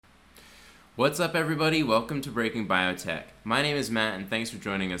What's up, everybody? Welcome to Breaking Biotech. My name is Matt, and thanks for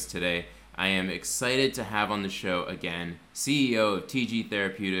joining us today. I am excited to have on the show again CEO of TG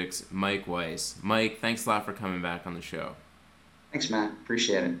Therapeutics, Mike Weiss. Mike, thanks a lot for coming back on the show. Thanks, Matt.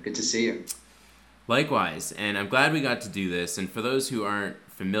 Appreciate it. Good to see you. Likewise, and I'm glad we got to do this. And for those who aren't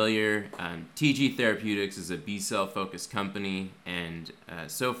familiar, TG Therapeutics is a B-cell focused company, and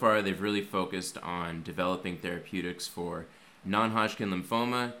so far they've really focused on developing therapeutics for non-Hodgkin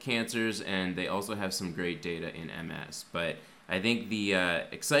lymphoma cancers, and they also have some great data in MS. But I think the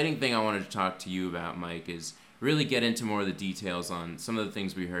exciting thing I wanted to talk to you about, Mike, is really get into more of the details on some of the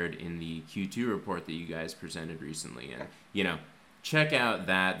things we heard in the Q2 report that you guys presented recently. And, check out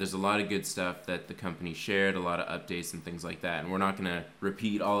that. There's a lot of good stuff that the company shared, a lot of updates and things like that. And we're not going to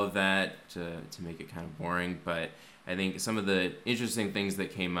repeat all of that to make it kind of boring, but I think some of the interesting things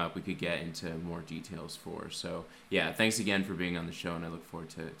that came up we could get into more details for. So yeah, thanks again for being on the show, and I look forward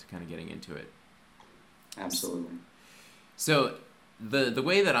to kind of getting into it. Absolutely. So the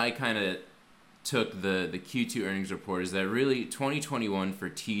way that I kind of took the Q2 earnings report is that really 2021 for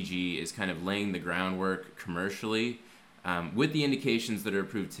TG is kind of laying the groundwork commercially with the indications that are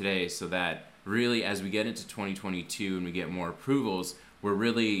approved today, so that really as we get into 2022 and we get more approvals, we're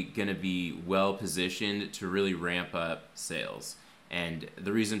really going to be well positioned to really ramp up sales. And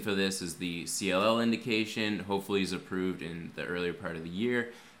the reason for this is the CLL indication hopefully is approved in the earlier part of the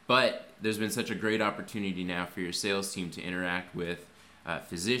year, but there's been such a great opportunity now for your sales team to interact with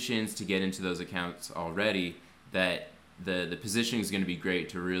physicians, to get into those accounts already, that the positioning is going to be great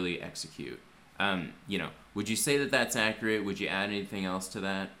to really execute. Would you say that that's accurate? Would you add anything else to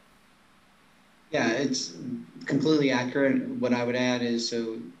that? Yeah, it's completely accurate. What I would add is,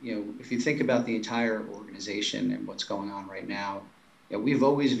 if you think about the entire organization and what's going on right now, we've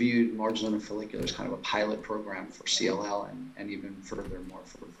always viewed marginal follicular as kind of a pilot program for CLL and even furthermore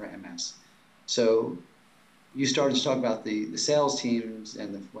for MS. So you started to talk about the sales teams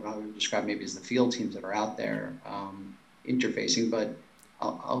and what I would describe maybe as the field teams that are out there interfacing, but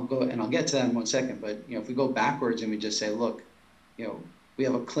I'll go and I'll get to that in 1 second. But if we go backwards and we just say, look, we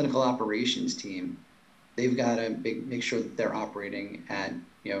have a clinical operations team. They've got to make sure that they're operating at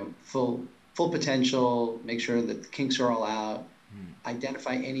full potential. Make sure that the kinks are all out.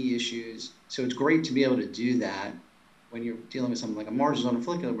 Identify any issues. So it's great to be able to do that when you're dealing with something like a marginal zone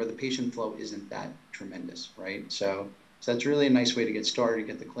follicular where the patient flow isn't that tremendous, right? So that's really a nice way to get started.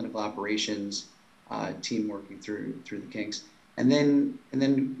 Get the clinical operations team working through the kinks. And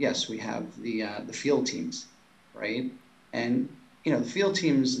then yes, we have the field teams, right? And the field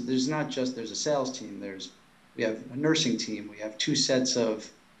teams, there's a sales team. We have a nursing team. We have two sets of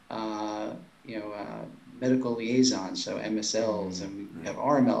medical liaisons, so MSLs, and we have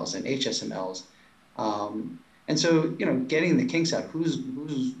RMLs and HSMLs. And so getting the kinks out. Who's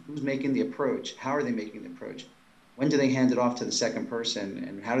making the approach? How are they making the approach? When do they hand it off to the second person?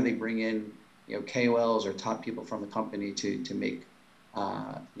 And how do they bring in KOLs or top people from the company to make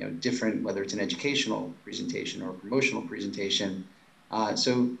different, whether it's an educational presentation or a promotional presentation.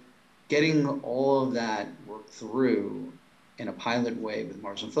 So getting all of that worked through in a pilot way with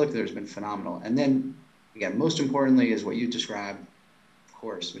marginal follicular has been phenomenal. And then again, most importantly is what you described, of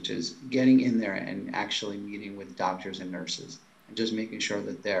course, which is getting in there and actually meeting with doctors and nurses and just making sure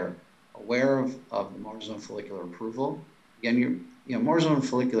that they're aware of the marginal follicular approval. Again, marginal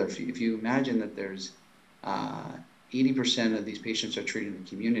follicular, if you imagine that there's 80% of these patients are treated in the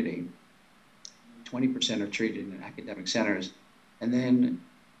community, 20% are treated in academic centers, and then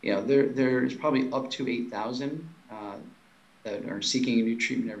there's probably up to 8,000 that are seeking a new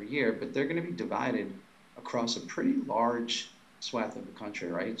treatment every year, but they're going to be divided across a pretty large swath of the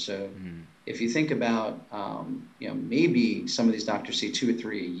country, right? So if you think about, maybe some of these doctors see 2 or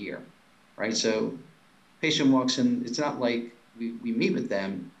 3 a year, right? So patient walks in, it's not like we meet with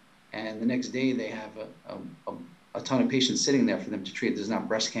them and the next day they have a ton of patients sitting there for them to treat. This is not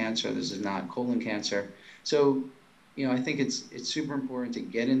breast cancer. This is not colon cancer. So, I think it's super important to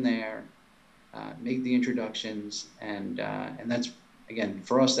get in there, make the introductions, and that's, again,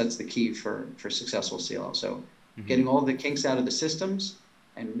 for us, that's the key for successful CLL. So getting all the kinks out of the systems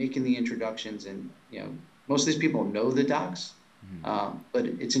and making the introductions. And, most of these people know the docs, but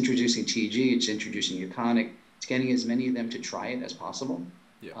it's introducing TG, it's introducing UKONIQ, it's getting as many of them to try it as possible.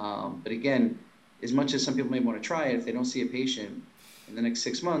 Yeah. But again, as much as some people may want to try it, if they don't see a patient in the next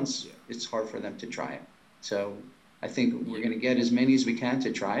 6 months, it's hard for them to try it. So I think we're going to get as many as we can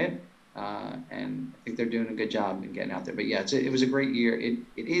to try it. And I think they're doing a good job in getting out there. But yeah, it was a great year. It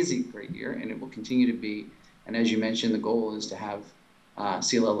is a great year, and it will continue to be. And as you mentioned, the goal is to have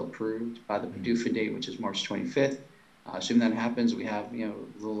CLL approved by the PDUFA date, which is March 25th. Assuming that happens, we have, a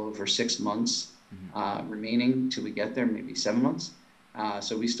little over 6 months remaining till we get there, maybe 7 months.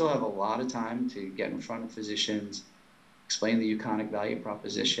 So we still have a lot of time to get in front of physicians, explain the UKONIQ value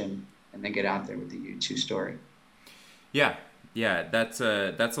proposition, and then get out there with the U2 story. Yeah, yeah, that's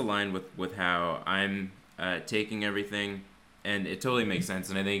aligned with how I'm taking everything, and it totally makes sense.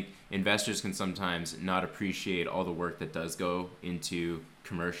 And I think investors can sometimes not appreciate all the work that does go into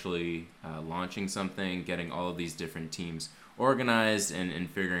commercially launching something, getting all of these different teams organized, and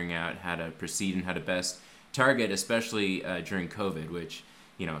figuring out how to proceed and how to best target, especially during COVID, which,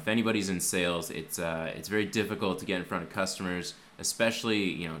 if anybody's in sales, it's very difficult to get in front of customers,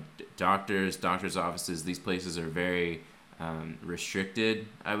 especially, doctors' offices. These places are very restricted,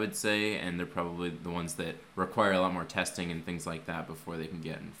 I would say, and they're probably the ones that require a lot more testing and things like that before they can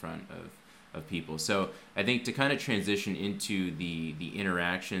get in front of people. So I think to kind of transition into the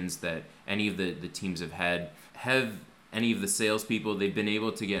interactions that any of the teams have any of the salespeople, they've been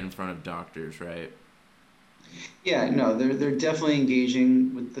able to get in front of doctors, right? Yeah, no, they're definitely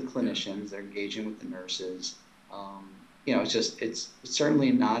engaging with the clinicians. They're engaging with the nurses. It's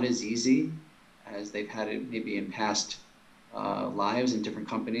certainly not as easy as they've had it maybe in past lives in different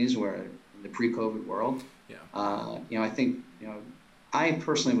companies where in the pre-COVID world. Yeah. I think I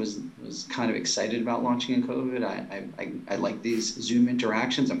personally was kind of excited about launching in COVID. I like these Zoom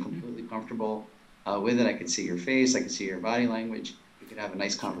interactions. I'm completely comfortable with it. I could see your face. I could see your body language. We could have a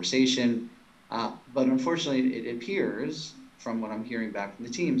nice conversation. But unfortunately, it appears from what I'm hearing back from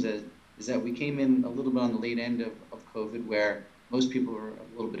the teams is that we came in a little bit on the late end of COVID, where most people were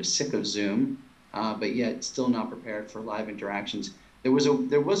a little bit sick of Zoom, but yet still not prepared for live interactions. There was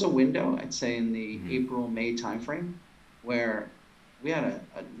a window, I'd say, in the April-May timeframe, where we had a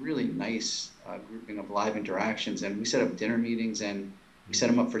really nice grouping of live interactions, and we set up dinner meetings, and we set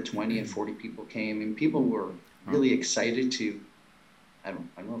them up for 20 and 40 people came, and people were really excited to. I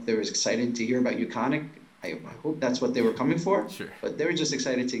don't know if they were excited to hear about UKONIQ. I hope that's what they were coming for. Sure. But they were just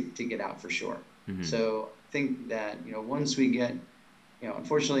excited to get out for sure. Mm-hmm. So I think that once we get,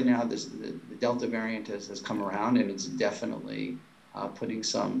 unfortunately now the Delta variant has come around, and it's definitely putting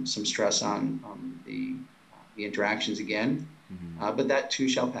some stress on the interactions again. Mm-hmm. But that too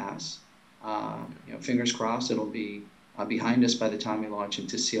shall pass. Fingers crossed it'll be behind us by the time we launch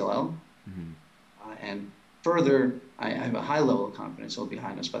into CLL. Mm-hmm. And further, I have a high level of confidence it'll be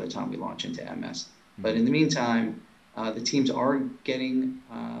behind us by the time we launch into MS. Mm-hmm. But in the meantime, the teams are getting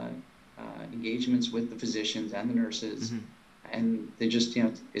engagements with the physicians and the nurses, mm-hmm. and they just,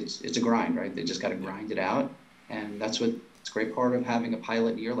 it's a grind, right? They just got to grind it out, and that's what it's a great part of having a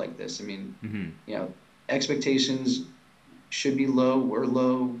pilot year like this. I mean, mm-hmm. Expectations should be low. We're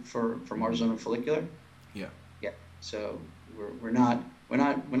low for marginal and follicular. Yeah. Yeah. So we're not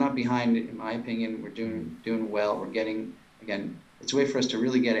behind, in my opinion. We're doing well. We're getting, again, it's a way for us to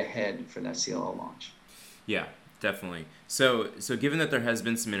really get ahead for that CLL launch. Yeah, definitely. So given that there has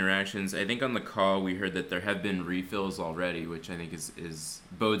been some interactions, I think on the call we heard that there have been refills already, which I think is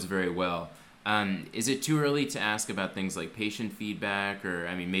bodes very well. Is it too early to ask about things like patient feedback, or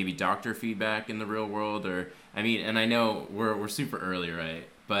maybe doctor feedback in the real world, or and I know we're super early, right?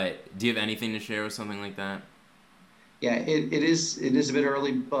 But do you have anything to share with something like that? Yeah, it is a bit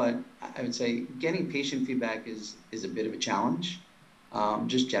early, but I would say getting patient feedback is a bit of a challenge.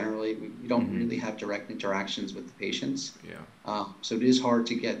 Just generally, we don't mm-hmm. really have direct interactions with the patients. Yeah. So it is hard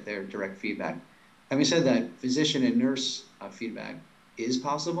to get their direct feedback. Having said that, physician and nurse feedback is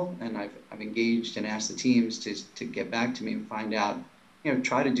possible, and I've engaged and asked the teams to get back to me and find out,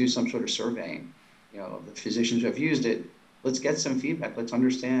 try to do some sort of surveying, of the physicians who have used it. Let's get some feedback. Let's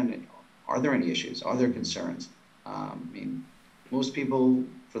understand, are there any issues? Are there concerns? Most people,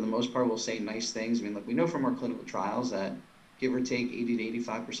 for the most part, will say nice things. Look, we know from our clinical trials that give or take 80 to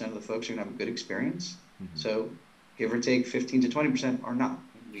 85% of the folks are going to have a good experience. Mm-hmm. So give or take 15 to 20% are not.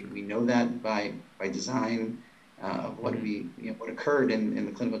 We know that by design of what mm-hmm. What occurred in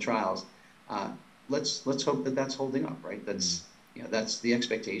the clinical trials. Let's hope that that's holding up, right? That's mm-hmm. That's the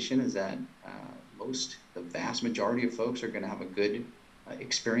expectation, is that the vast majority of folks are going to have a good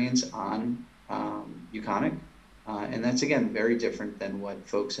experience on UKONIQ. And that's, again, very different than what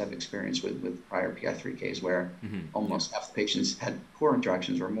folks have experienced with prior PI3Ks, where mm-hmm. almost half the patients had poor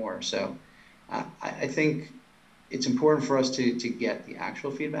interactions or more. So I think it's important for us to get the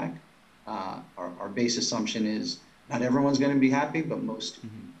actual feedback. Our base assumption is not everyone's going to be happy, but most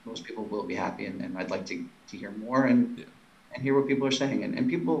people will be happy. And I'd like to hear more and hear what people are saying. And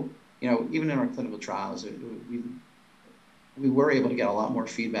people, even in our clinical trials, we were able to get a lot more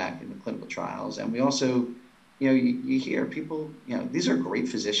feedback in the clinical trials. And we also, you hear people, these are great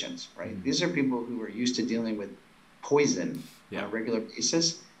physicians, right? Mm-hmm. These are people who are used to dealing with poison on Yeah. a regular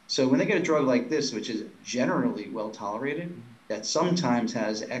basis. So when they get a drug like this, which is generally well tolerated, that sometimes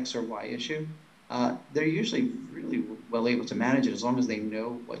has X or Y issue, they're usually really well able to manage it as long as they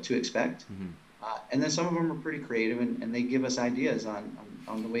know what to expect. Mm-hmm. And then some of them are pretty creative, and they give us ideas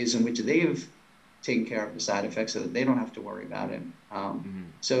on the ways in which they've taken care of the side effects so that they don't have to worry about it. Mm-hmm.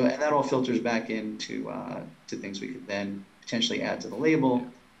 And that all filters back into to things we could then potentially add to the Yeah. label.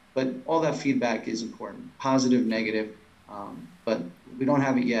 But all that feedback is important, positive, negative. But we don't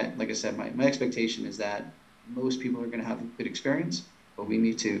have it yet. Like I said, my expectation is that most people are going to have a good experience, but we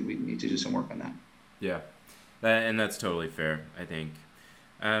need to do some work on that. Yeah. And that's totally fair, I think.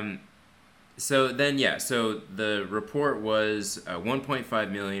 Um, So then, yeah. So the report was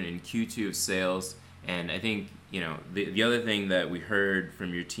 1.5 million in Q2 of sales, and I think the other thing that we heard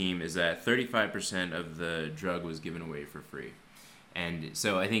from your team is that 35% of the drug was given away for free, and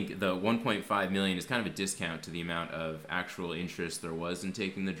so I think the 1.5 million is kind of a discount to the amount of actual interest there was in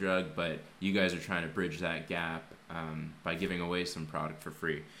taking the drug, but you guys are trying to bridge that gap by giving away some product for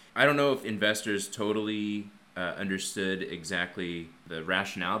free. I don't know if investors totally understood exactly the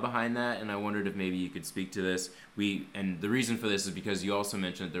rationale behind that, and I wondered if maybe you could speak to this. And the reason for this is because you also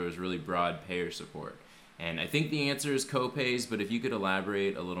mentioned that there was really broad payer support, and I think the answer is copays. But if you could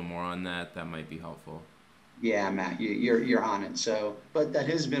elaborate a little more on that, that might be helpful. Yeah, Matt, you're on it. So, but that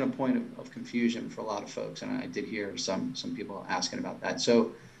has been a point of confusion for a lot of folks, and I did hear some people asking about that.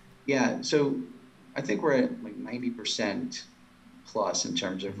 So, yeah, so I think we're at like 90% plus in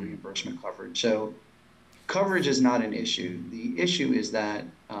terms of Mm-hmm. reimbursement coverage. So coverage is not an issue. The issue is that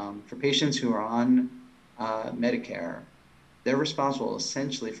for patients who are on Medicare, they're responsible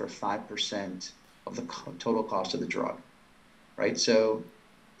essentially for 5% of the total cost of the drug, right? So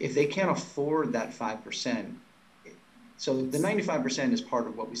if they can't afford that 5%, so the 95% is part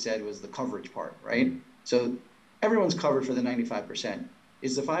of what we said was the coverage part, right? Mm-hmm. So everyone's covered for the 95%.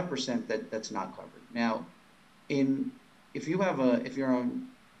 Is the 5% that's not covered. Now, in if you're on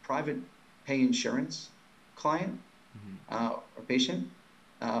private pay insurance client Mm-hmm. or patient,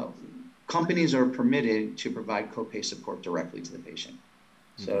 uh, companies are permitted to provide copay support directly to the patient.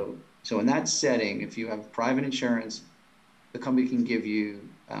 Okay. So in that setting, if you have private insurance, the company can give you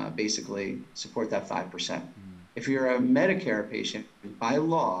basically support that 5%. Mm-hmm. If you're a Medicare patient, by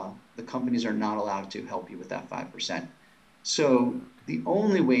law, the companies are not allowed to help you with that 5%. So the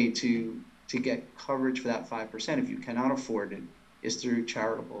only way to get coverage for that 5%, if you cannot afford it, is through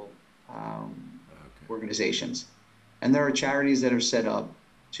charitable Okay. organizations. And there are charities that are set up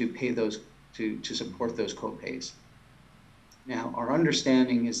to pay those to support those copays. Now, our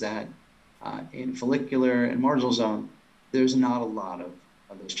understanding is that in follicular and marginal zone, there's not a lot of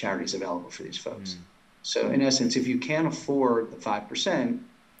those charities available for these folks. Mm-hmm. So, in essence, if you can't afford the 5%,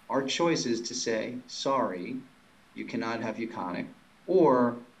 our choice is to say, sorry, you cannot have Euconic,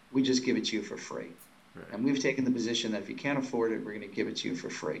 or we just give it to you for free. Right. And we've taken the position that if you can't afford it, we're going to give it to you for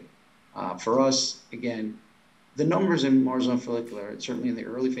free. For us, again, the numbers in marginal follicular, certainly in the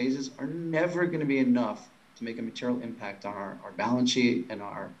early phases, are never going to be enough to make a material impact on our balance sheet and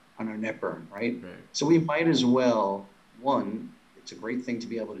on our net burn, right? Right. So we might as well, one, it's a great thing to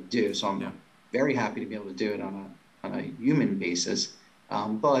be able to do. So Yeah. I'm very happy to be able to do it on a human basis.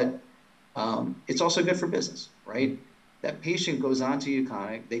 But it's also good for business, right? That patient goes on to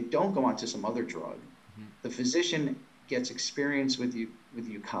Euconic, they don't go on to some other drug. Mm-hmm. The physician gets experience with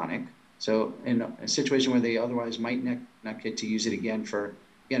Euconic. So in a situation where they otherwise might not get to use it again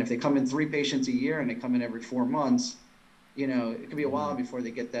if they come in 3 patients a year and they come in every 4 months, it could be a while Mm-hmm. before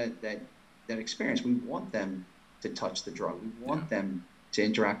they get that experience. We want them to touch the drug. We Yeah. want them to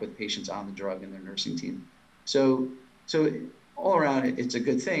interact with patients on the drug and their nursing team. So all around it's a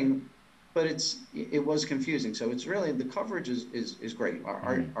good thing, but it was confusing. So it's really the coverage is great.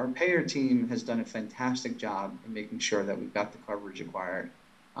 Mm-hmm. Our payer team has done a fantastic job in making sure that we've got the coverage required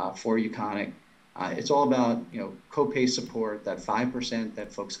for Euconic. It's all about copay support, that 5%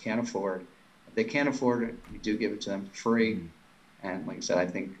 that folks can't afford. If they can't afford it, we do give it to them for free. Mm-hmm. And like I said, I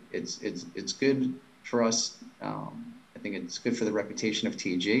think it's good for us. I think it's good for the reputation of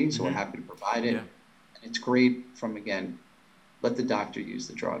TG, so we're Mm-hmm. happy to provide it. Yeah. And it's great from, again, let the doctor use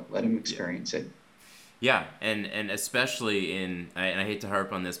the drug, let him Yeah. experience it. Yeah, and especially and I hate to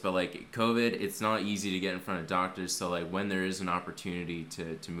harp on this, but like COVID, it's not easy to get in front of doctors. So like when there is an opportunity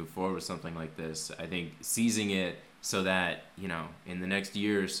to move forward with something like this, I think seizing it so that in the next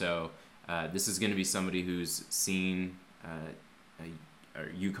year or so, this is going to be somebody who's seen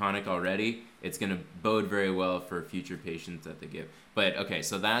Euconic already. It's going to bode very well for future patients that they give. But okay,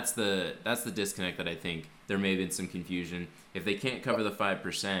 so that's the disconnect that I think there may have been some confusion. If they can't cover the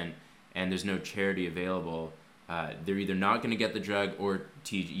 5%. And there's no charity available, they're either not going to get the drug or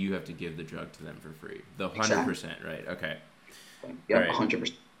you have to give the drug to them for free. The 100%, Exactly. right? Okay. All Yep, right.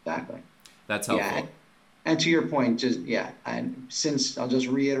 100%. Exactly. That's Yeah. helpful. And to your point, and since I'll just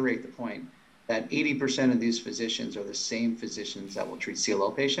reiterate the point that 80% of these physicians are the same physicians that will treat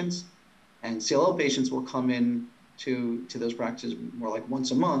CLL patients, and CLL patients will come in to those practices more like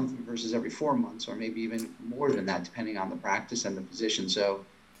once a month versus every 4 months, or maybe even more than that, depending on the practice and the physician. So,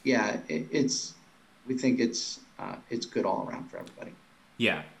 yeah, we think it's good all around for everybody.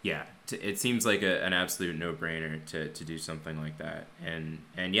 Yeah, yeah. It seems like an absolute no-brainer to do something like that, and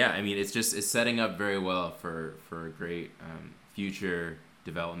yeah, I mean, it's setting up very well for a great future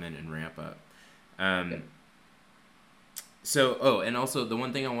development and ramp up. Yeah. Um, and also the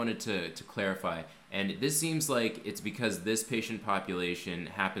one thing I wanted to clarify, and this seems like it's because this patient population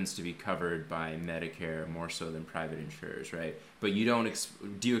happens to be covered by Medicare more so than private insurers, right? But you don't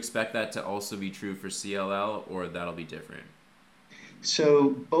do you expect that to also be true for CLL, or that'll be different? So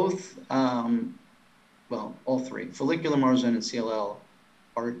both, well, all three, follicular marginal zone and CLL,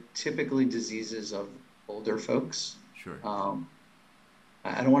 are typically diseases of older folks. Sure.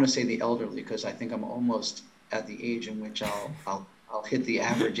 I don't want to say the elderly because I think I'm almost at the age in which I'll hit the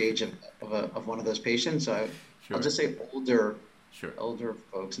average age of one of those patients. So I'll Sure. just say Sure. older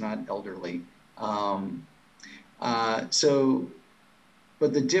folks, not elderly. Um, so,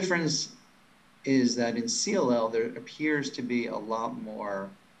 but the difference is that in CLL there appears to be a lot more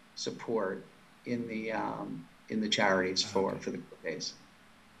support in the charities Okay. for the co-pays.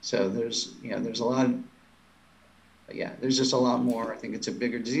 So there's a lot of, yeah, there's just a lot more. I think it's a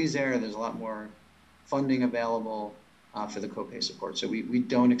bigger disease area. There's a lot more funding available for the copay support. So we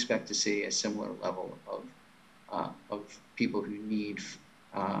don't expect to see a similar level of people who need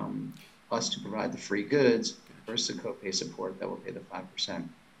um, us to provide the free goods Gotcha. versus the copay support that will pay the 5%.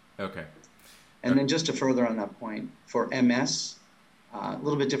 Okay. And then just to further on that point, for MS, a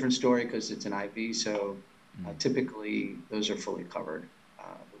little bit different story because it's an IV. So Mm. typically those are fully covered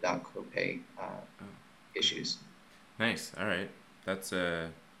without copay Oh, okay. issues. Nice. All right. That's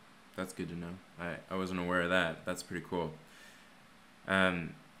good to know. I wasn't aware of that. That's pretty cool.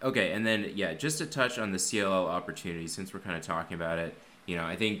 Okay, and then yeah, just to touch on the CLL opportunity, since we're kind of talking about it,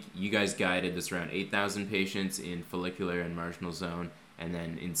 I think you guys guided this around 8,000 patients in follicular and marginal zone, and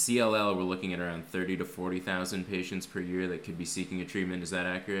then in CLL we're looking at around 30 to 40,000 patients per year that could be seeking a treatment. Is that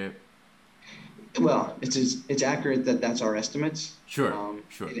accurate? Well, it's accurate that that's our estimates. Sure, Um,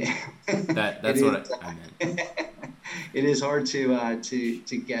 sure. it, it That's what is I meant. it is hard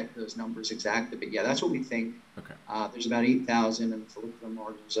to get those numbers exactly, but yeah, that's what we think. Okay. There's about 8,000 in the follicular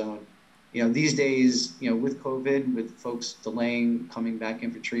marginal zone. These days, with COVID, with folks delaying coming back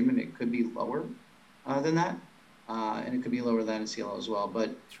in for treatment, it could be lower than that, and it could be lower than in CLL as well.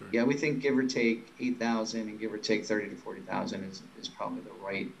 But Sure. yeah, we think give or take 8,000 and give or take 30 to 40,000 is probably the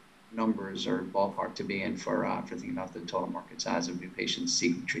right numbers or ballpark to be in for thinking about the total market size of new patients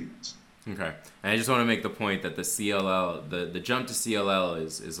seeking treatments. Okay. And I just want to make the point that the CLL, the jump to CLL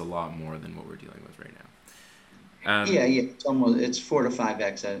is a lot more than what we're dealing with right now. Yeah, it's 4 to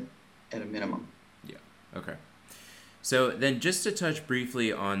 5x at a minimum. Yeah. Okay. So then, just to touch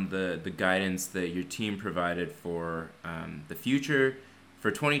briefly on the guidance that your team provided for the future,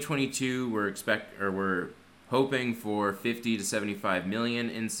 for 2022, we're hoping for 50 to 75 million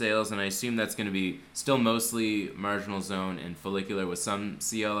in sales, and I assume that's going to be still mostly marginal zone and follicular with some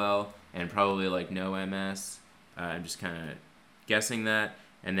CLL and probably like no MS. I'm just kind of guessing that.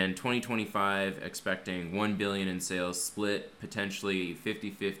 And then 2025 expecting 1 billion in sales, split potentially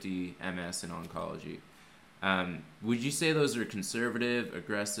 50-50 MS and oncology. Would you say those are conservative,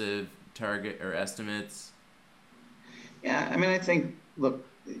 aggressive target or estimates? Yeah, I mean, I think, look,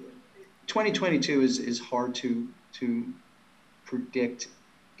 2022 is hard to predict,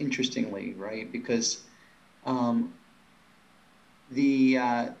 interestingly, right? Because um,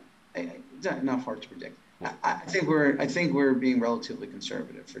 it's not hard to predict. Well, I think we're being relatively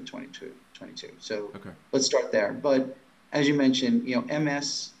conservative for 2022. So okay. let's start there. But as you mentioned,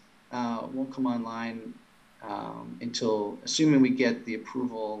 MS won't come online until, assuming we get the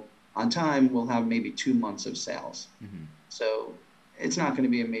approval on time, we'll have maybe 2 months of sales. Mm-hmm. So it's not going to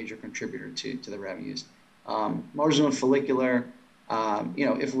be a major contributor to the revenues. Marginal and follicular,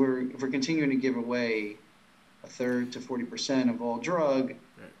 if we're continuing to give away a third to 40% of all drug,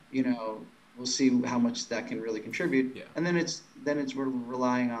 Right. We'll see how much that can really contribute. Yeah. And then we're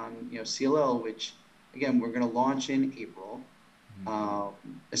relying on CLL, which again we're going to launch in April, Mm-hmm.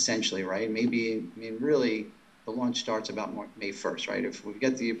 essentially, right? Maybe, I mean, really, the launch starts about May 1st, right? If we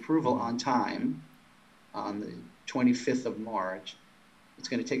get the approval Mm-hmm. on time on the 25th of March, It's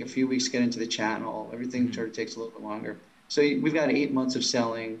going to take a few weeks to get into the channel. Everything sort of takes a little bit longer. So we've got 8 months of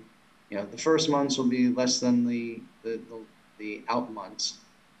selling. The first months will be less than the out months.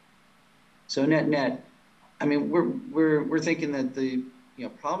 So net, I mean, we're thinking that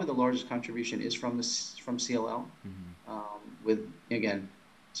probably the largest contribution is from CLL, with again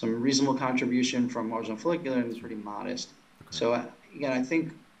some reasonable contribution from marginal follicular, and it's pretty modest. Okay. So again, I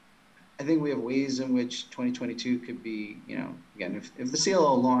think we have ways in which 2022 could be, again, if the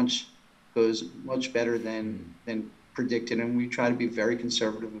CLL launch goes much better than predicted, and we try to be very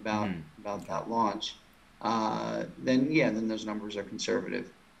conservative about that launch, then those numbers are conservative.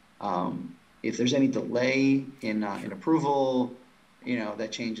 If there's any delay in approval,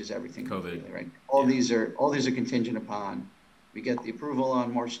 that changes everything. COVID, right? All these are contingent upon we get the approval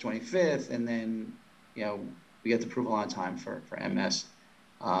on March 25th, and then we get the approval on time for MS.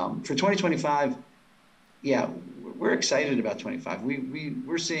 For 2025, we're excited about 25.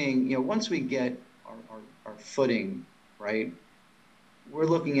 We're seeing, once we get our footing right, we're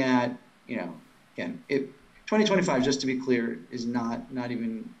looking at, again, 2025, just to be clear, is not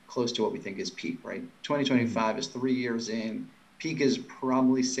even close to what we think is peak, right? 2025 is 3 years in. Peak is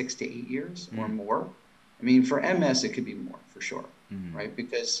probably 6 to 8 years or more. I mean, for MS, it could be more for sure, right?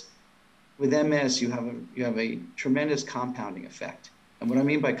 Because with MS, you have a tremendous compounding effect. And what I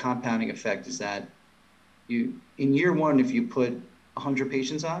mean by compounding effect is that in year one, if you put 100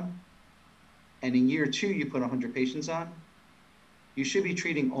 patients on, and in year two, you put 100 patients on, you should be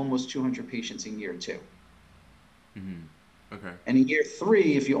treating almost 200 patients in year two. Okay. And in year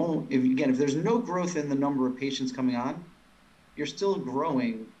three, if there's no growth in the number of patients coming on, you're still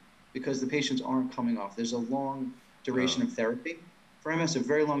growing because the patients aren't coming off. There's a long duration of therapy. For MS, a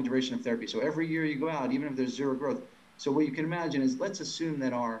very long duration of therapy. So every year you go out, even if there's zero growth. So what you can imagine is, let's assume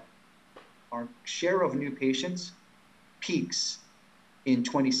that our share of new patients peaks in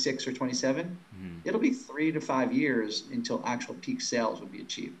 26 or 27. It'll be 3 to 5 years until actual peak sales will be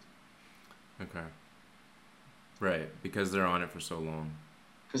achieved. Okay. Right, because they're on it for so long.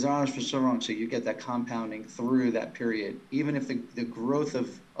 Because they're on it for so long, so you get that compounding through that period, even if the growth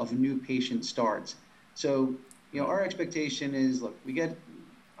of new patient starts. So, our expectation is, look, we get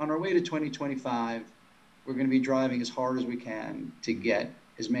on our way to 2025, we're going to be driving as hard as we can to get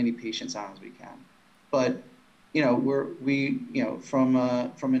as many patients on as we can. But, from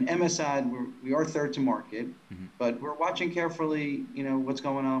an MS side, we are third to market, but we're watching carefully, what's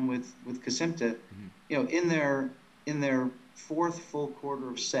going on with Kesimpta. In their fourth full quarter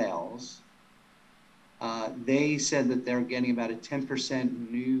of sales, they said that they're getting about a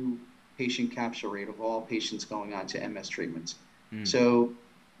 10% new patient capture rate of all patients going on to MS treatments. So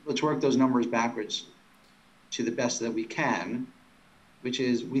let's work those numbers backwards to the best that we can, which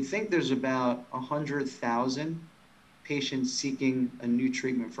is, we think there's about 100,000 patients seeking a new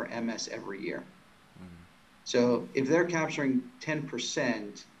treatment for MS every year. So if they're capturing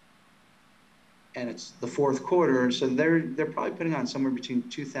 10%, and it's the fourth quarter, so they're probably putting on somewhere between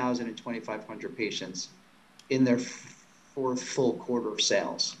 2,000 and 2,500 patients in their fourth full quarter of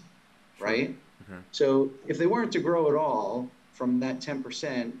sales, right? Okay. So if they weren't to grow at all from that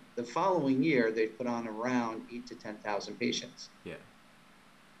 10%, the following year they'd put on around 8,000 to 10,000 patients. Yeah.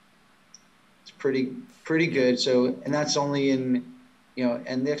 It's pretty good. So, and that's only in,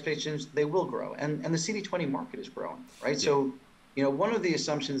 and the expectations, they will grow, and the CD20 market is growing, right? Yeah. So, one of the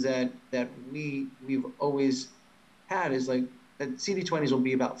assumptions that we've always had is that CD20s will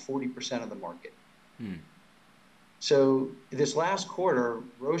be about 40% of the market. So this last quarter,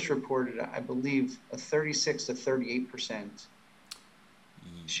 Roche reported, I believe, a 36 to 38%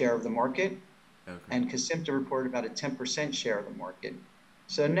 share of the market, and Kesimpta reported about a 10% share of the market.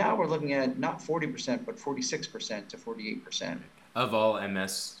 So now we're looking at not 40%, but 46% to 48%. Of all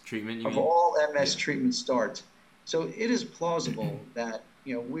MS treatment, you mean? Of all MS treatment starts. So it is plausible that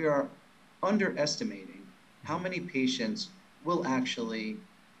we are underestimating how many patients will actually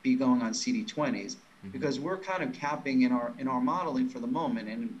be going on CD20s, because we're kind of capping in our modeling for the moment,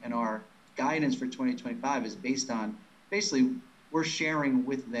 and our guidance for 2025 is based on, basically, we're sharing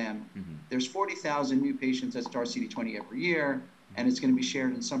with them. There's 40,000 new patients that start CD20 every year, and it's going to be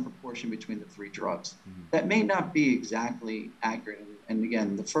shared in some proportion between the three drugs. That may not be exactly accurate. And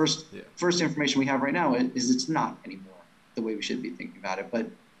again, the first information we have right now is it's not anymore the way we should be thinking about it. But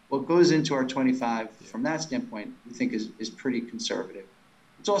what goes into our 25 from that standpoint, we think is pretty conservative.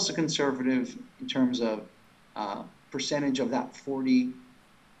 It's also conservative in terms of percentage of that 40%,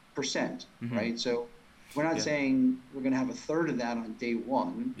 right? So we're not saying we're going to have a third of that on day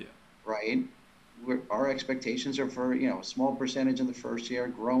one, right? Our expectations are for a small percentage in the first year,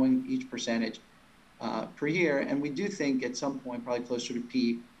 growing each percentage. per year. And we do think at some point, probably closer to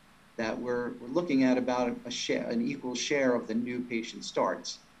peak, that we're looking at about an equal share of the new patient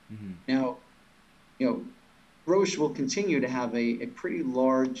starts. Mm-hmm. Now, Roche will continue to have a pretty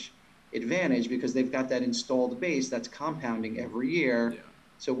large advantage because they've got that installed base that's compounding every year. Yeah.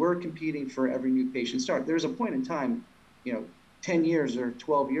 So we're competing for every new patient start. There's a point in time, 10 years or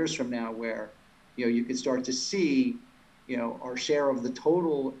 12 years from now where, you could start to see, our share of the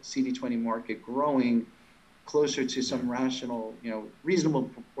total CD20 market growing closer to some rational, reasonable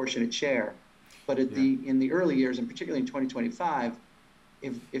proportionate share. But in the early years, and particularly in 2025,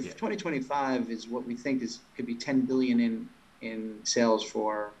 if 2025 is what we think could be 10 billion in sales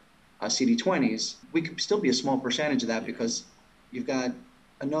for CD20s, we could still be a small percentage of that because you've got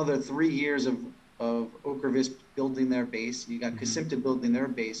another 3 years of Ocrevus building their base. You got Kesimpta building their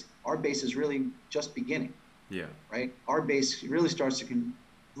base. Our base is really just beginning. Yeah. Right. Our base really starts to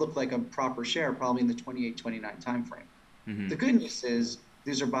look like a proper share probably in the 28, 29 timeframe. Mm-hmm. The good news is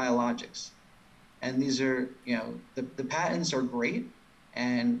these are biologics, and these are the patents are great,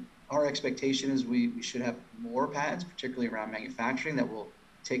 and our expectation is we should have more patents, particularly around manufacturing, that will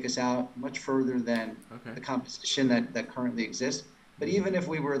take us out much further than the composition that currently exists. But even if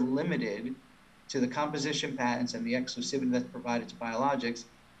we were limited to the composition patents and the exclusivity that's provided to biologics,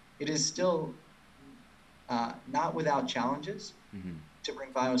 it is still not without challenges to bring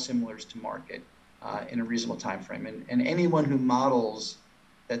biosimilars to market in a reasonable time frame. And anyone who models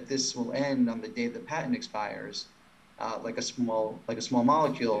that this will end on the day the patent expires, like a small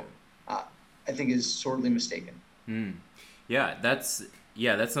molecule, I think is sorely mistaken. Yeah, that's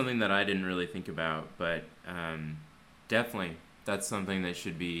something that I didn't really think about, but definitely that's something that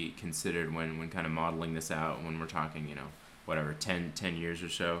should be considered when kind of modeling this out when we're talking, 10 years or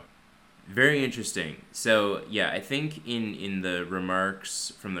so. Very interesting. So I think in the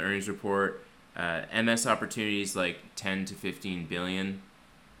remarks from the earnings report, MS opportunities like 10 to 15 billion.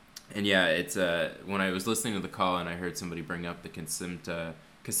 And it's when I was listening to the call and I heard somebody bring up the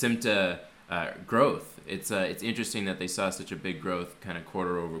Kesimpta growth. It's interesting that they saw such a big growth kind of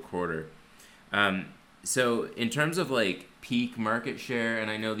quarter over quarter. So in terms of like peak market share, and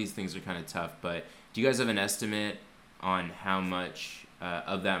I know these things are kind of tough, but do you guys have an estimate on how much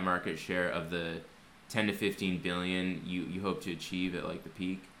of that market share of the 10 to 15 billion you hope to achieve at like the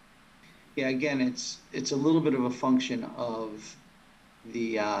peak? Yeah, again, it's a little bit of a function of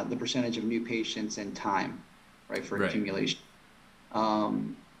the percentage of new patients and time, right, for accumulation.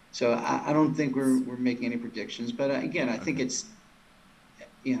 So I don't think we're making any predictions, but again, I think it's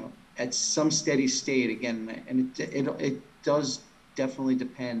at some steady state again, and it does definitely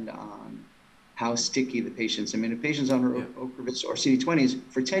depend on how sticky the patients. I mean, if patients on Ocrevus or CD20s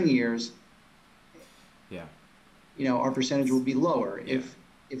for 10 years, our percentage will be lower. Yeah.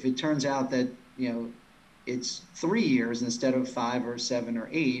 If it turns out that it's 3 years instead of 5 or 7 or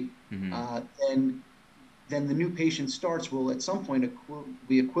 8, then the new patient starts will at some point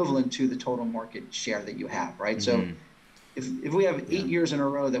be equivalent to the total market share that you have, right? So if we have 8 years in a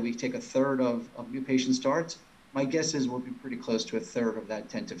row that we take a third of new patient starts, my guess is we'll be pretty close to a third of that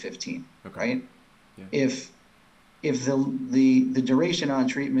 10 to 15, right? Yeah. If the duration on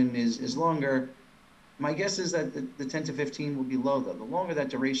treatment is longer, my guess is that the 10 to 15 will be low, though. The longer that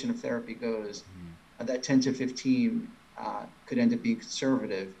duration of therapy goes, that 10 to 15 could end up being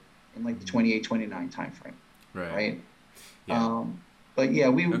conservative in like the 28, 29 timeframe, right? Yeah. But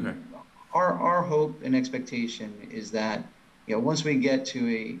our hope and expectation is that once we get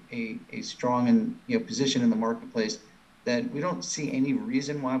to a strong and position in the marketplace, that we don't see any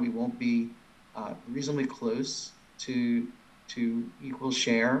reason why we won't be reasonably close to equal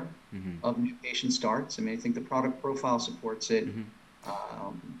share of new patient starts. I mean, I think the product profile supports it.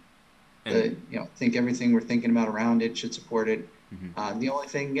 I think everything we're thinking about around it should support it. The only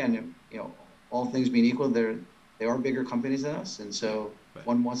thing, again, all things being equal, they are bigger companies than us, and so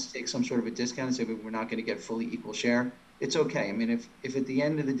one wants to take some sort of a discount and say we're not going to get fully equal share. It's okay. I mean, if at the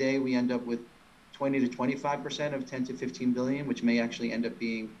end of the day we end up with 20 to 25% of 10 to 15 billion, which may actually end up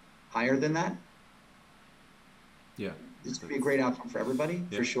being higher than that, it's going to be a great outcome for everybody,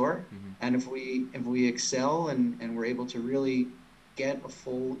 for sure. And if we excel and we're able to really get a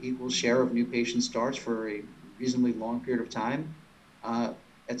full equal share of new patient starts for a reasonably long period of time,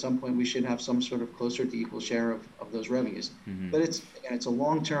 at some point we should have some sort of closer to equal share of those revenues. But it's a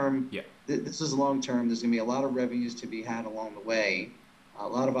long term. This is long term. There's going to be a lot of revenues to be had along the way, a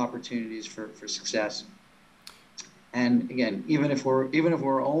lot of opportunities for success. And again, even if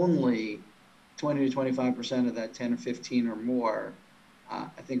we're only 20 to 25% of that 10 or 15 or more, I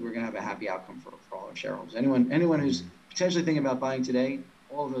think we're going to have a happy outcome for all our shareholders. Anyone who's potentially thinking about buying today,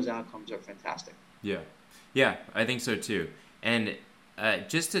 all of those outcomes are fantastic. Yeah, yeah, I think so too. And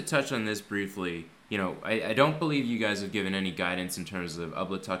just to touch on this briefly, I don't believe you guys have given any guidance in terms of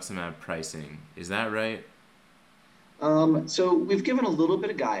ublituximab pricing. Is that right? So we've given a little bit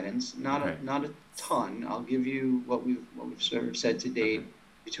of guidance, Okay. not a ton. I'll give you what we've sort of said to Okay. date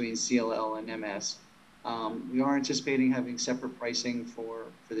between CLL and MS. We are anticipating having separate pricing for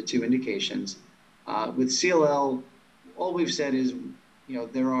the two indications. With CLL, all we've said is,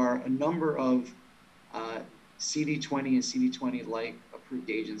 there are a number of uh, CD20 and CD20-like approved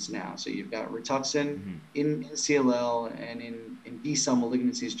agents now. So you've got Rituxan Mm-hmm. in CLL, and in B-cell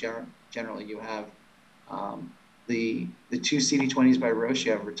malignancies generally, you have um, the two CD20s by Roche.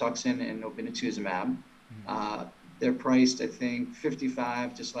 You have Rituxan and obinutuzumab. Mm-hmm. Uh, they're priced, I think,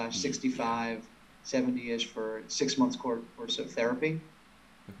 55 to slash Yeah. 65, 70-ish for 6 months course of therapy.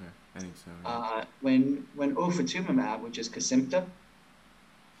 Okay. I think so. Yeah. When ofatumumab, which is Kesimpta, Uh,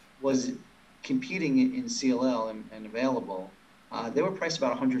 was competing in CLL and available, they were priced about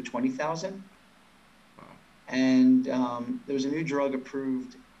 120,000. wow. And there was a new drug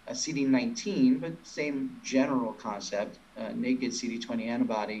approved, a CD19, but same general concept, naked CD20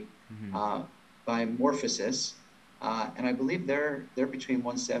 antibody Mm-hmm. uh, by MorphoSys, and I believe they're between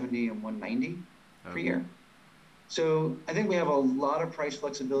 170 and 190 per Okay. year. So I think we have a lot of price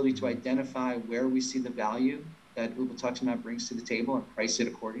flexibility to Mm-hmm. identify where we see the value that ublituximab brings to the table and price it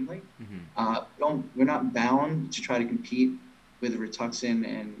accordingly. Mm-hmm. We're not bound to try to compete with Rituxan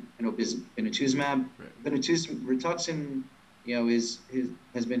and obinutuzumab. Right. Rituxan,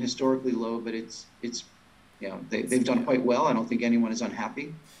 has been historically low, but it's they've done Yeah. quite well. I don't think anyone is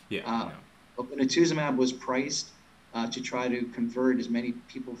unhappy. Yeah. Uh, No. Obinutuzumab was priced to try to convert as many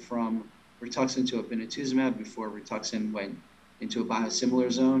people from Rituxan to obinutuzumab before Rituxan went into a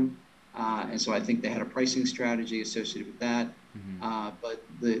biosimilar zone. And so I think they had a pricing strategy associated with that. Mm-hmm. But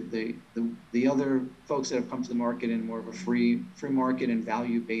the other folks that have come to the market in more of a free market and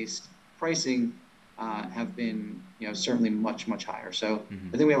value-based pricing have been, certainly much higher. So Mm-hmm.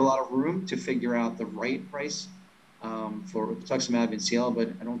 I think we have a lot of room to figure out the right price for rituximab and CL, but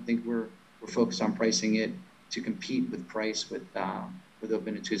I don't think we're focused on pricing it to compete with price with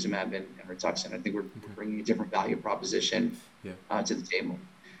obinutuzumab and Rituxan. I think we're Okay. bringing a different value proposition Yeah. to the table.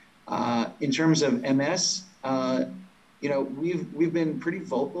 In terms of MS, we've been pretty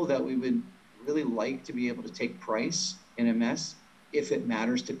vocal that we would really like to be able to take price in MS if it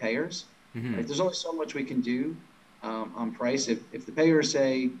matters to payers. Mm-hmm. Right? There's only so much we can do on price. If the payers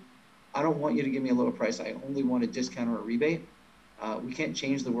say, I don't want you to give me a lower price, I only want a discount or a rebate, we can't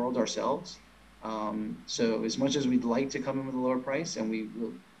change the world ourselves. So as much as we'd like to come in with a lower price, and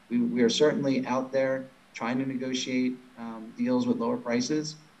we are certainly out there trying to negotiate deals with lower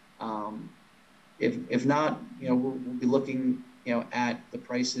prices. If not, we'll be looking, at the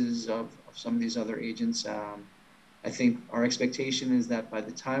prices of some of these other agents. I think our expectation is that by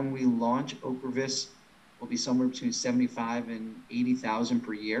the time we launch, Ocrevus will be somewhere between 75 and 80,000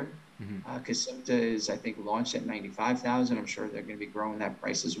 per year. Mm-hmm. Kesimpta is, I think, launched at 95,000. I'm sure they're going to be growing that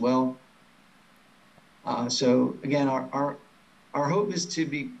price as well. So again, our hope is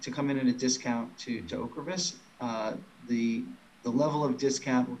to come in at a discount to Ocrevus. The level of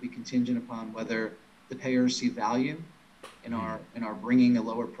discount will be contingent upon whether the payers see value in our bringing a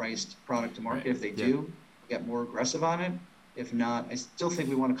lower priced product to market. Right. If they Yeah. do, we'll get more aggressive on it. If not, I still think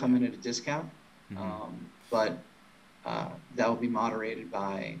we want to come in at a discount, Mm-hmm. but that will be moderated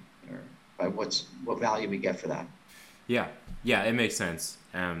by what value we get for that. Yeah, yeah, it makes sense.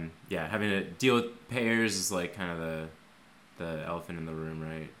 Yeah, having to deal with payers is like kind of the elephant in the room,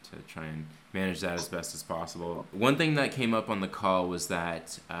 right? To try and manage that as best as possible. One thing that came up on the call was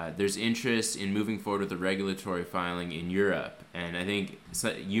that there's interest in moving forward with a regulatory filing in Europe, and I think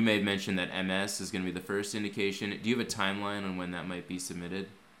you may have mentioned that MS is going to be the first indication. Do you have a timeline on when that might be submitted?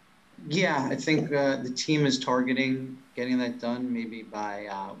 Yeah, I think the team is targeting getting that done maybe by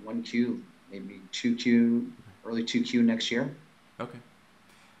 1Q, maybe 2Q, early 2Q next year. Okay.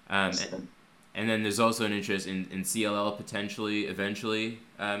 Um, So, and then there's also an interest in CLL potentially, eventually,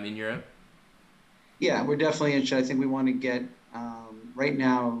 in Europe. yeah, we're definitely interested. I think we want to get, right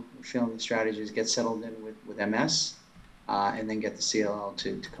now, we're feeling the strategy is get settled in with MS and then get the CLL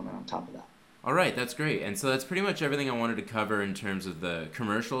to come in on top of that. All right, that's great. And so that's pretty much everything I wanted to cover in terms of the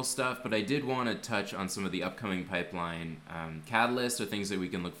commercial stuff, but I did want to touch on some of the upcoming pipeline catalysts or things that we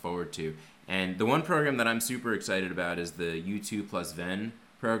can look forward to. And the one program that I'm super excited about is the U2 plus Ven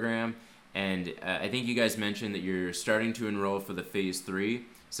program. And I think you guys mentioned that you're starting to enroll for the phase 3.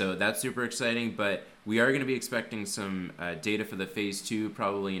 So that's super exciting, but we are going to be expecting some data for the phase 2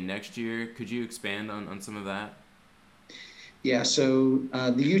 probably in next year. Could you expand on some of that? Yeah, so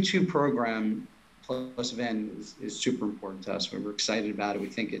the U2 program plus Ven is super important to us. We're excited about it. We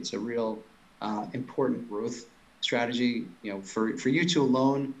think it's a real important growth strategy. For U2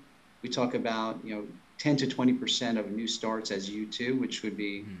 alone, we talk about 10 to 20% of new starts as U2, which would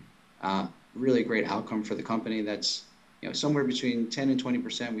be really a great outcome for the company. That's somewhere between 10 and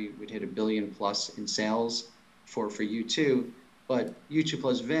 20%. We would hit $1 billion plus in sales for U2. But U2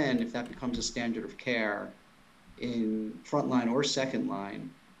 plus Ven, if that becomes a standard of care in frontline or second line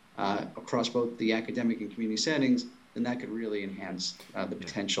across both the academic and community settings, then that could really enhance the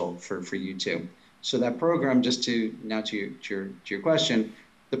potential for U2. So that program, just to your question,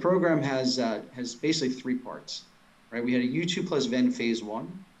 the program has basically 3 parts, right? We had a U2 plus Ven phase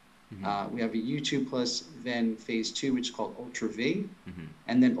 1. We have a U2 plus Ven phase 2, which is called Ultra V,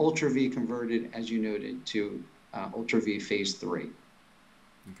 and then Ultra V converted, as you noted, to Ultra V phase 3.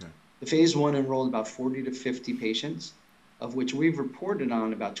 Okay. The phase 1 enrolled about 40 to 50 patients, of which we've reported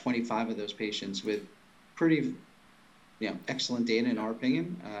on about 25 of those patients with pretty excellent data in our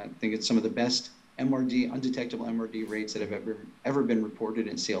opinion. I think it's some of the best MRD, undetectable MRD rates that have ever been reported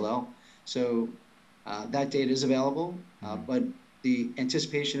in CLL. So that data is available, but the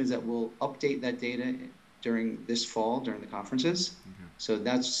anticipation is that we'll update that data during this fall, during the conferences. So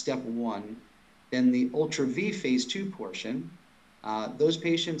that's step 1. Then the Ultra V phase 2 portion, those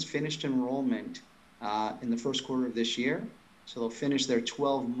patients finished enrollment in the first quarter of this year. So they'll finish their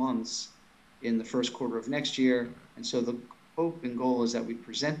 12 months in the first quarter of next year. And so the hope and goal is that we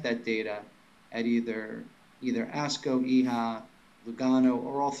present that data at either ASCO, EHA, Lugano,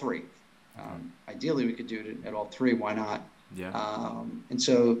 or all 3. Ideally, we could do it at all 3. Why not? Yeah. And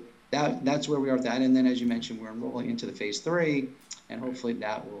so that's where we are with that. And then, as you mentioned, we're enrolling into the phase 3, and hopefully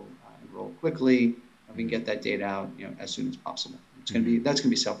that will enroll quickly, and we can get that data out as soon as possible. That's gonna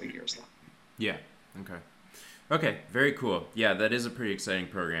be several years though. Yeah. Okay. Very cool. Yeah, that is a pretty exciting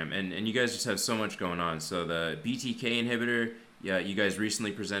program, and you guys just have so much going on. So the BTK inhibitor, yeah, you guys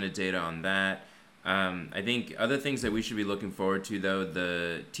recently presented data on that. I think other things that we should be looking forward to, though,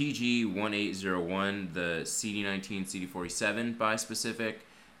 the TG1801, the CD19 CD47 bispecific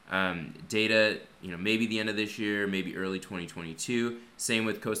data, maybe the end of this year, maybe early 2022. Same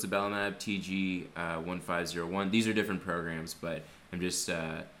with costabelimab, TG1501. These are different programs, but I'm just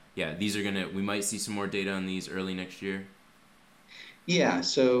we might see some more data on these early next year. Yeah.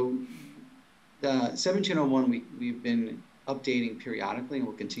 So the 1701 we've been updating periodically, and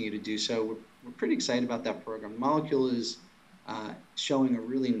we'll continue to do so. We're pretty excited about that program. The molecule is showing a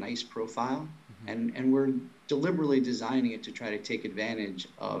really nice profile, and we're deliberately designing it to try to take advantage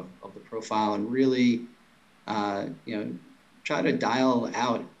of the profile and really try to dial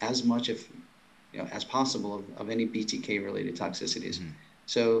out as much as possible of any BTK related toxicities.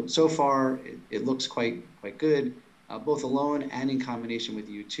 So far it looks quite good, both alone and in combination with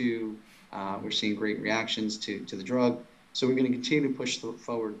U2. We're seeing great reactions to the drug, so we're going to continue to push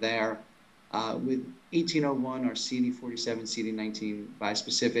forward there. With 1801, our CD47 CD19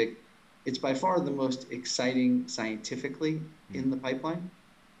 bispecific, it's by far the most exciting scientifically in the pipeline.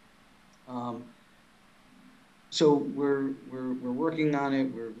 So we're working on it.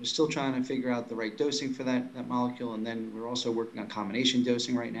 We're still trying to figure out the right dosing for that molecule, and then we're also working on combination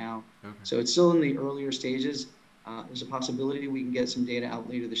dosing right now. Okay. So it's still in the earlier stages. There's a possibility we can get some data out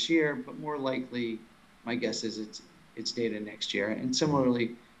later this year, but more likely, my guess is it's data next year. And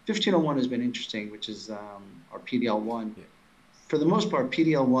similarly, 1501 has been interesting, which is our PD-L1. Yeah. For the most part,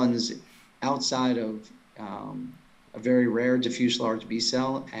 PD-L1s outside of a very rare diffuse large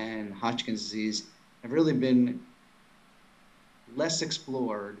B-cell and Hodgkin's disease have really been less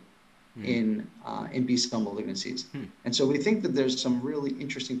explored in B-cell malignancies. And so we think that there's some really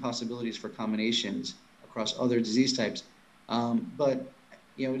interesting possibilities for combinations across other disease types. But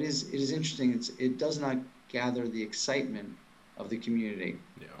it is interesting. It does not gather the excitement of the community.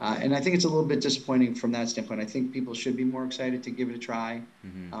 Yeah. And I think it's a little bit disappointing from that standpoint. I think people should be more excited to give it a try.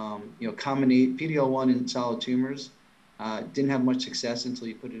 Combinate PD-L1 in solid tumors didn't have much success until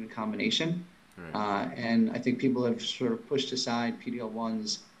you put it in combination. Right. And I think people have sort of pushed aside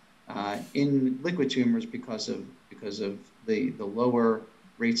PD-L1s in liquid tumors because of the lower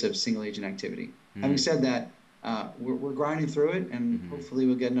rates of single agent activity. Having said that, we're grinding through it, and hopefully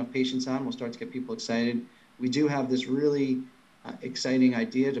we'll get enough patients on. We'll start to get people excited. We do have this really exciting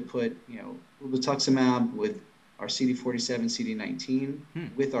idea to put ublituximab with our CD47 CD19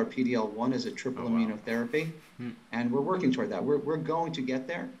 with our PD-L1 as a triple immunotherapy, and we're working toward that. We're going to get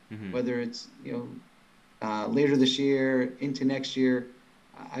there, whether it's later this year into next year.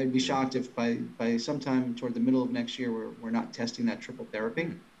 I'd be shocked if by sometime toward the middle of next year we're not testing that triple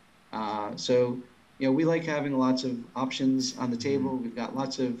therapy. So we like having lots of options on the table. We've got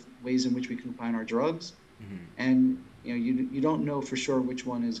lots of ways in which we can combine our drugs, and you don't know for sure which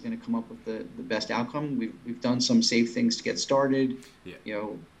one is going to come up with the best outcome. We've done some safe things to get started. Yeah.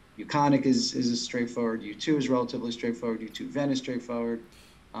 UKONIQ is a straightforward. U2 is relatively straightforward. U2 Ven is straightforward.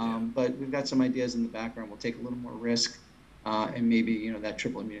 But we've got some ideas in the background. We'll take a little more risk, and maybe that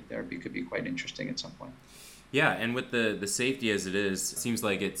triple immunotherapy could be quite interesting at some point. Yeah, and with the safety as it is, it seems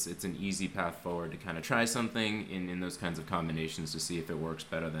like it's an easy path forward to kind of try something in those kinds of combinations to see if it works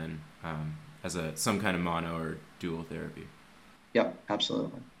better than as some kind of mono or dual therapy. Yep,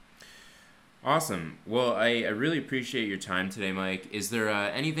 absolutely. Awesome. Well, I really appreciate your time today, Mike. Is there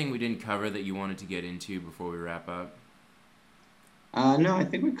anything we didn't cover that you wanted to get into before we wrap up? No, I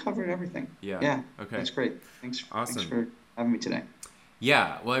think we covered everything. Yeah. Okay. That's great. Thanks. Awesome. Thanks for having me today.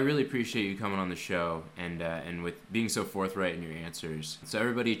 Yeah, well, I really appreciate you coming on the show and with being so forthright in your answers. So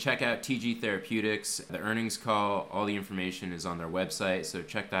everybody check out TG Therapeutics. The earnings call, all the information is on their website, so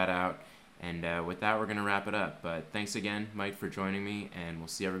check that out. And with that, we're going to wrap it up. But thanks again, Mike, for joining me, and we'll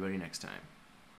see everybody next time.